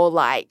more and more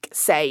like,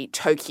 say,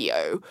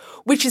 Tokyo,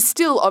 which is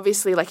still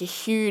obviously a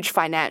huge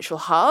financial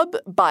hub,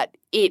 but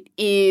it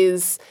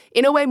is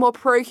in a way more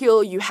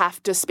parochial. You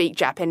have to speak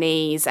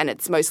Japanese and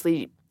it's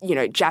mostly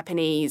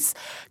Japanese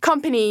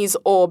companies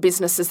or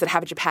businesses that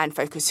have a Japan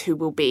focus who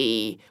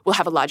will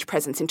have a large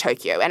presence in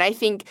Tokyo. And I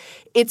think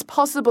it's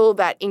possible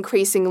that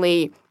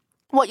increasingly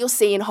what you'll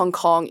see in Hong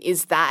Kong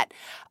is that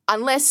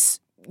unless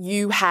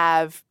you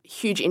have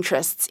huge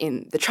interests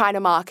in the China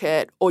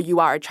market, or you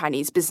are a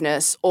Chinese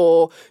business,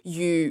 or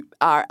you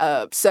are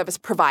a service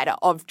provider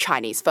of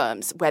Chinese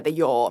firms, whether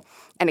you're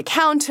an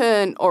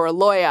accountant or a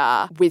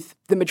lawyer with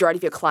the majority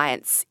of your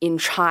clients in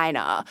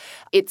China,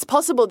 it's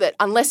possible that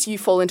unless you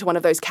fall into one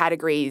of those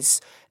categories,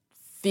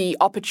 the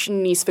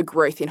opportunities for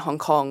growth in Hong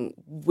Kong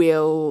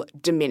will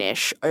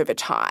diminish over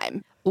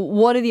time.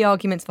 What are the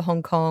arguments for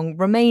Hong Kong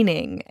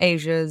remaining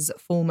Asia's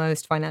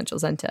foremost financial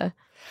centre?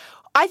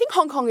 I think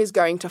Hong Kong is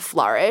going to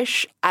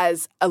flourish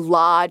as a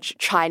large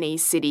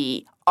Chinese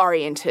city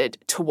oriented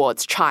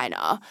towards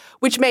China,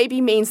 which maybe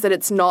means that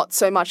it's not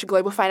so much a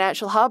global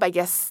financial hub. I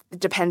guess it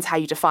depends how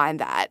you define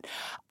that.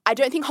 I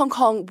don't think Hong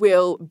Kong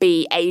will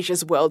be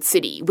Asia's world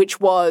city, which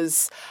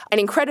was an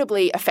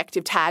incredibly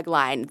effective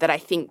tagline that I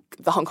think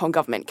the Hong Kong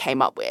government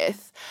came up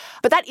with.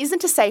 But that isn't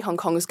to say Hong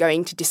Kong is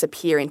going to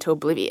disappear into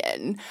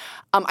oblivion.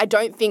 I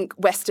don't think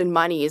Western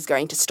money is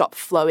going to stop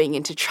flowing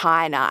into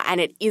China,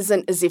 and it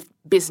isn't as if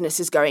business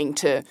is going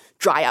to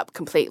dry up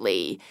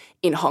completely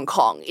in Hong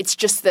Kong. It's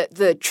just that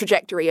the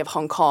trajectory of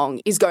Hong Kong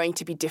is going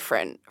to be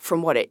different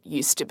from what it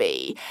used to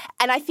be.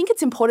 And I think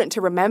it's important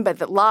to remember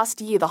that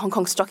last year, the Hong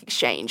Kong Stock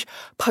Exchange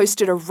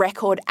posted a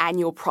record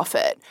annual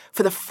profit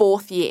for the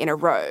fourth year in a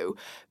row,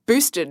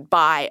 boosted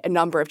by a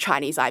number of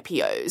Chinese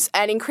IPOs.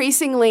 And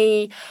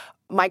increasingly,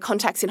 my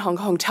contacts in Hong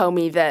Kong tell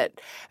me that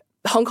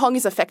Hong Kong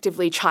is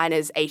effectively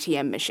China's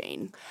ATM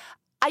machine.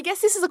 I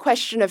guess this is a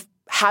question of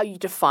how you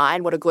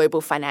define what a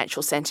global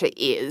financial centre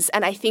is.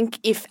 And I think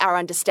if our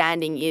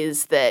understanding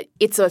is that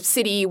it's a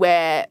city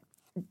where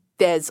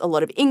there's a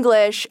lot of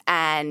English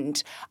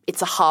and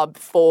it's a hub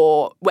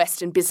for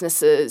Western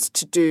businesses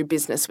to do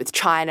business with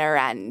China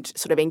and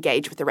sort of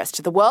engage with the rest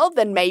of the world,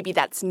 then maybe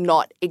that's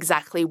not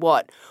exactly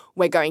what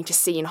we're going to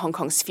see in Hong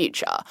Kong's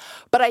future.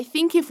 But I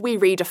think if we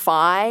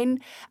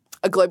redefine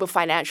a global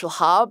financial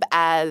hub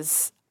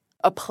as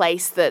a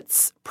place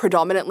that's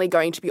predominantly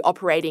going to be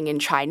operating in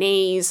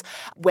Chinese,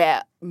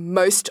 where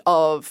most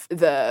of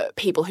the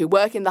people who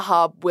work in the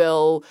hub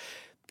will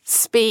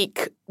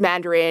speak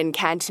Mandarin,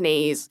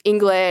 Cantonese,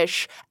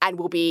 English, and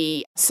will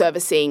be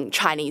servicing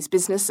Chinese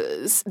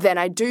businesses, then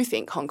I do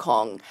think Hong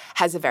Kong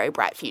has a very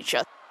bright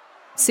future.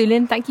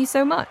 Su-Lin, thank you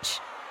so much.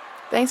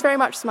 Thanks very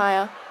much,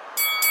 Smaya.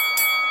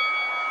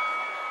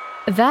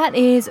 That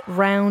is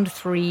round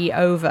 3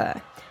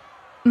 over.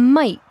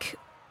 Mike,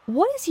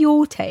 what is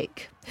your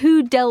take?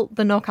 Who dealt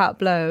the knockout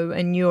blow,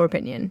 in your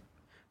opinion?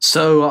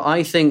 So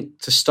I think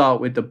to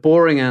start with, the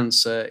boring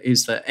answer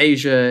is that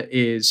Asia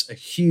is a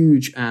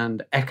huge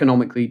and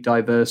economically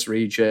diverse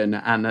region,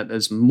 and that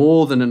there's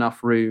more than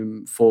enough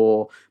room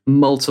for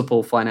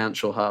multiple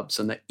financial hubs,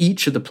 and that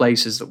each of the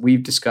places that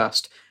we've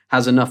discussed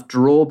has enough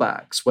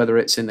drawbacks, whether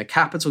it's in the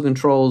capital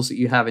controls that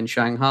you have in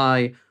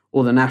Shanghai,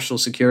 or the national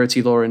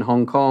security law in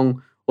Hong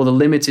Kong, or the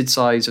limited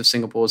size of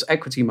Singapore's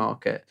equity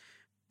market.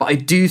 But I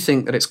do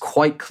think that it's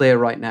quite clear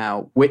right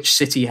now which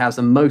city has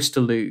the most to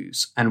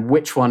lose and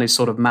which one is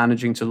sort of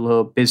managing to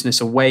lure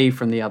business away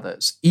from the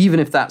others. Even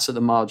if that's at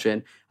the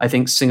margin, I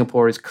think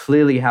Singapore is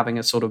clearly having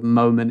a sort of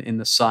moment in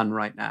the sun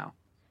right now.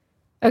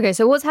 Okay,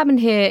 so what's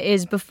happened here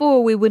is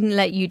before we wouldn't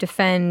let you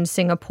defend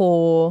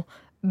Singapore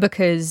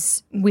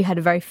because we had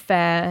a very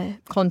fair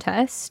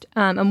contest.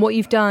 And what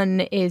you've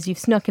done is you've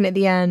snuck in at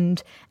the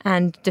end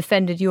and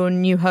defended your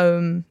new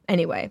home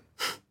anyway.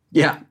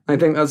 Yeah, I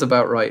think that's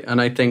about right.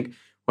 And I think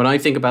when I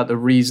think about the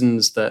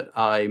reasons that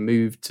I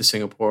moved to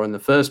Singapore in the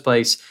first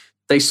place,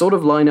 they sort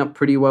of line up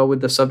pretty well with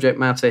the subject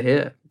matter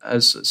here.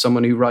 As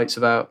someone who writes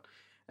about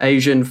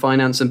Asian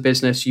finance and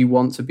business, you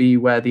want to be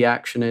where the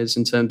action is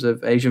in terms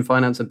of Asian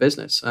finance and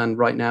business. And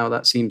right now,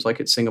 that seems like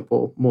it's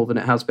Singapore more than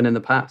it has been in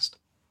the past.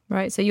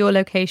 Right. So your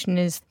location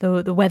is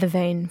the weather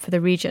vane for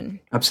the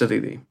region.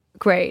 Absolutely.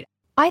 Great.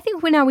 I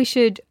think we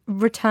should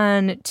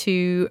return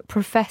to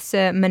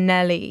Professor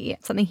Manelli,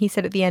 something he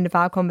said at the end of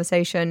our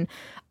conversation.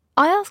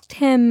 I asked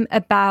him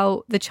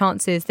about the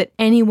chances that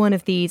any one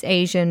of these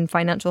Asian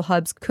financial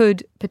hubs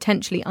could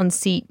potentially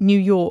unseat New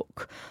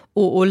York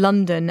or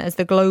London as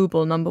the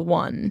global number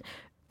one.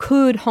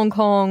 Could Hong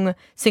Kong,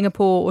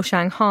 Singapore or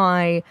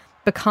Shanghai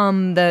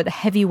become the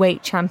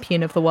heavyweight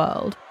champion of the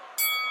world?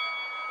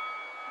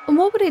 And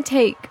what would it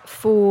take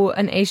for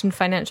an Asian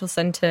financial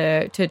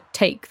centre to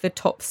take the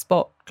top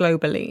spot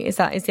globally? Is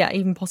that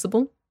even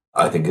possible?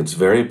 I think it's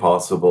very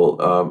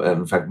possible, and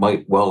in fact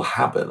might well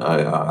happen.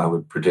 I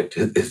would predict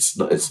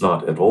it's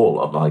not at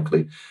all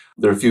unlikely.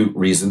 There are a few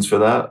reasons for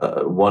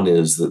that. One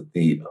is that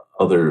the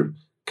other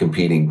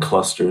competing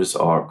clusters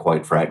are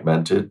quite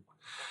fragmented.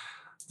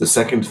 The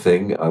second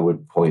thing I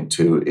would point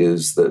to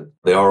is that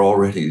they are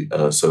already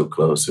so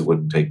close, it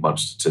wouldn't take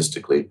much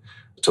statistically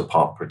to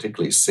pop,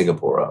 particularly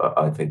Singapore,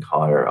 I think,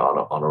 higher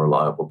on a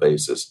reliable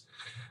basis.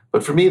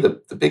 But for me, the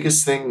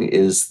biggest thing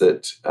is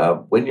that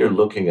when you're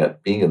looking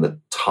at being in the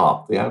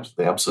top, the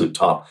absolute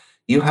top,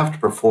 you have to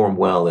perform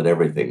well at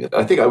everything.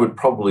 I think I would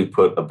probably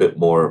put a bit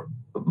more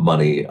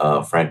money,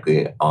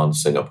 frankly, on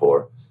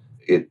Singapore.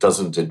 It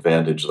doesn't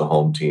advantage the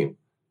home team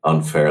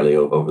unfairly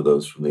over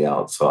those from the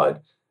outside.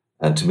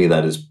 And to me,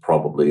 that is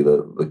probably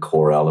the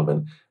core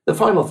element. The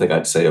final thing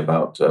I'd say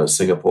about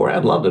Singapore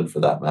and London, for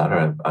that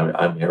matter,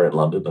 I'm here in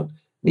London and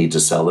need to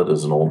sell it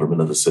as an alderman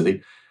of the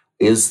city,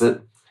 is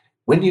that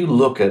when you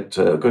look at,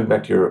 going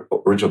back to your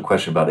original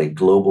question about a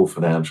global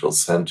financial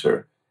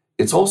center,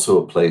 it's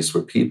also a place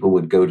where people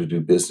would go to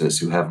do business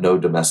who have no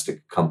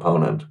domestic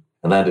component.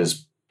 And that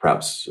is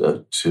perhaps,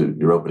 to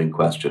your opening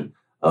question,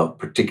 a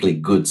particularly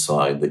good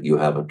sign that you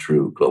have a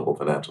true global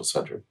financial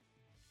center.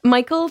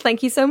 Michael,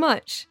 thank you so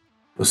much.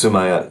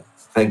 Sumaya,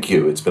 thank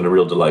you. It's been a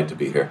real delight to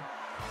be here.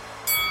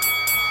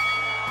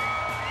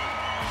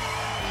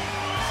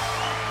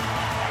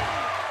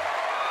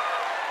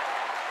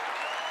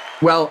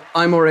 Well,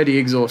 I'm already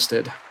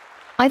exhausted.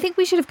 I think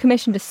we should have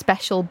commissioned a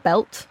special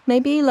belt,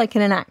 maybe, like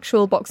in an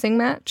actual boxing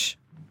match.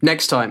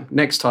 Next time.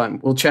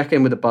 We'll check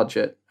in with the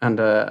budget and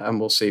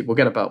we'll see. We'll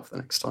get a belt for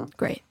the next time.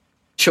 Great.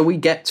 Shall we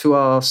get to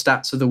our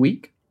stats of the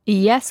week?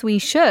 Yes, we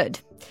should.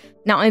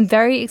 Now, I'm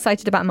very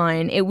excited about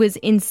mine. It was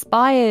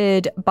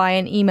inspired by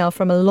an email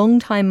from a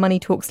longtime Money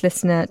Talks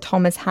listener,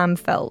 Thomas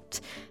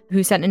Hamfelt,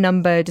 who sent a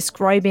number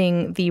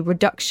describing the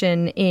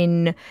reduction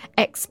in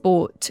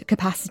export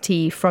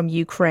capacity from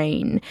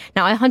Ukraine.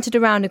 Now, I hunted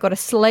around and got a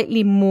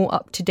slightly more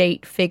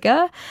up-to-date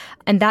figure,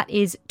 and that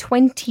is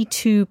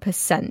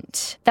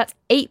 22%. That's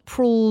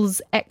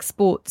April's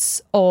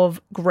exports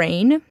of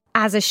grain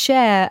as a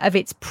share of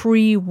its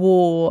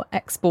pre-war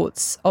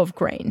exports of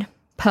grain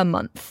per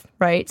month,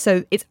 right?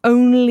 So it's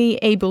only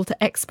able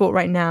to export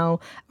right now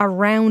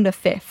around a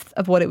fifth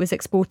of what it was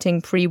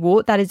exporting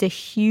pre-war. That is a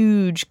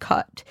huge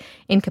cut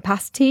in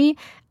capacity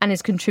and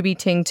is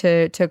contributing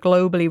to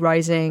globally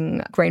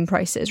rising grain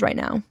prices right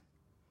now.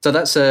 So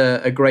that's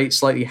a great,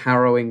 slightly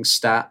harrowing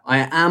stat.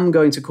 I am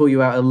going to call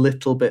you out a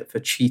little bit for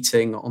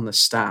cheating on the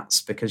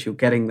stats because you're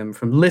getting them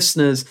from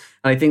listeners.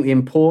 And I think the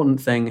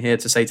important thing here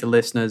to say to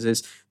listeners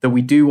is that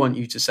we do want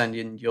you to send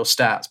in your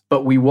stats,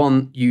 but we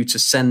want you to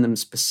send them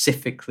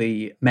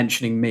specifically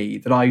mentioning me,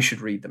 that I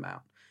should read them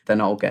out.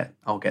 Then I'll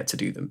get to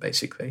do them,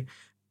 basically.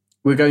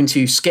 We're going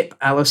to skip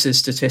Alice's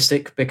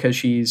statistic because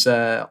she's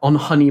on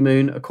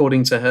honeymoon.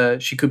 According to her,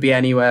 she could be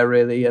anywhere,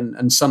 really.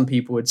 And some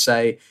people would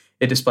say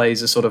it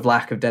displays a sort of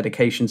lack of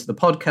dedication to the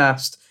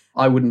podcast.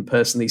 I wouldn't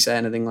personally say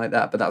anything like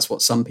that, but that's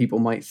what some people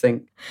might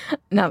think.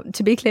 Now,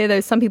 to be clear,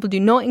 though, some people do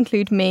not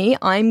include me.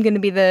 I'm going to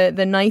be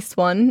the nice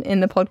one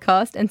in the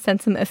podcast and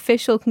send some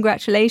official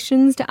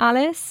congratulations to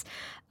Alice.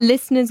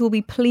 Listeners will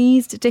be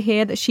pleased to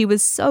hear that she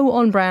was so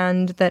on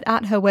brand that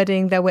at her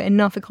wedding there were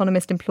enough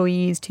Economist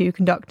employees to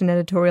conduct an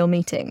editorial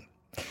meeting.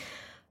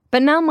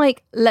 But now,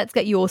 Mike, let's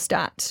get your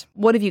stat.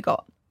 What have you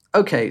got?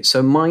 Okay,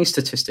 so my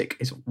statistic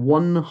is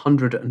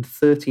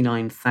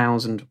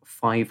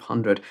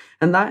 139,500,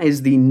 and that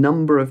is the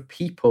number of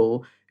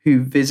people who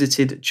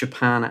visited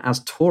Japan as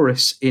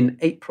tourists in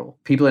April.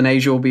 People in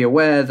Asia will be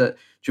aware that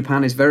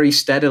Japan is very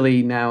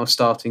steadily now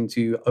starting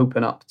to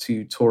open up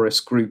to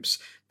tourist groups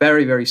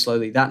very, very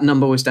slowly. That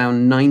number was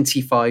down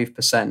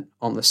 95%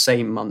 on the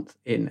same month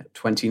in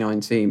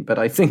 2019. But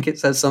I think it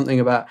says something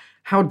about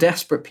how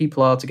desperate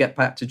people are to get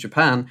back to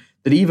Japan,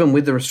 that even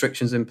with the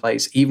restrictions in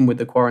place, even with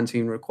the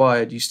quarantine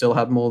required, you still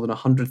had more than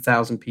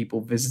 100,000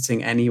 people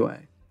visiting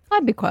anyway.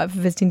 I'd be quite up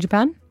for visiting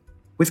Japan.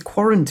 With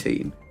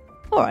quarantine?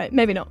 All right,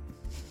 maybe not.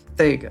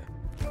 There you go.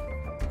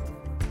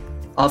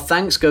 Our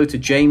thanks go to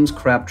James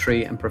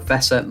Crabtree and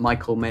Professor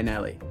Michael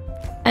Mainelli.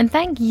 And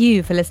thank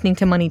you for listening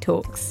to Money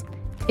Talks.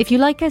 If you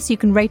like us, you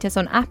can rate us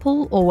on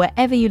Apple or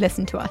wherever you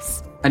listen to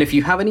us. And if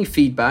you have any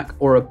feedback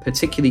or a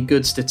particularly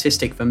good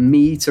statistic for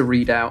me to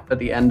read out at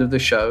the end of the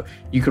show,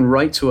 you can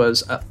write to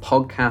us at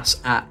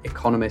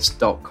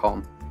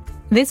podcast@economist.com.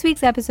 This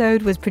week's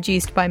episode was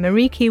produced by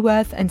Marie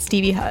Keyworth and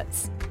Stevie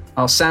Hertz.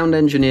 Our sound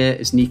engineer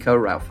is Nico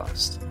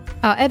Raufast.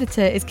 Our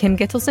editor is Kim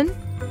Gittelson.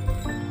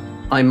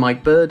 I'm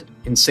Mike Bird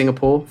in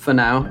Singapore for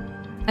now.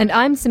 And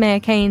I'm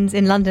Samaya Keynes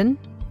in London.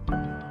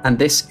 And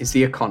this is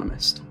The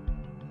Economist.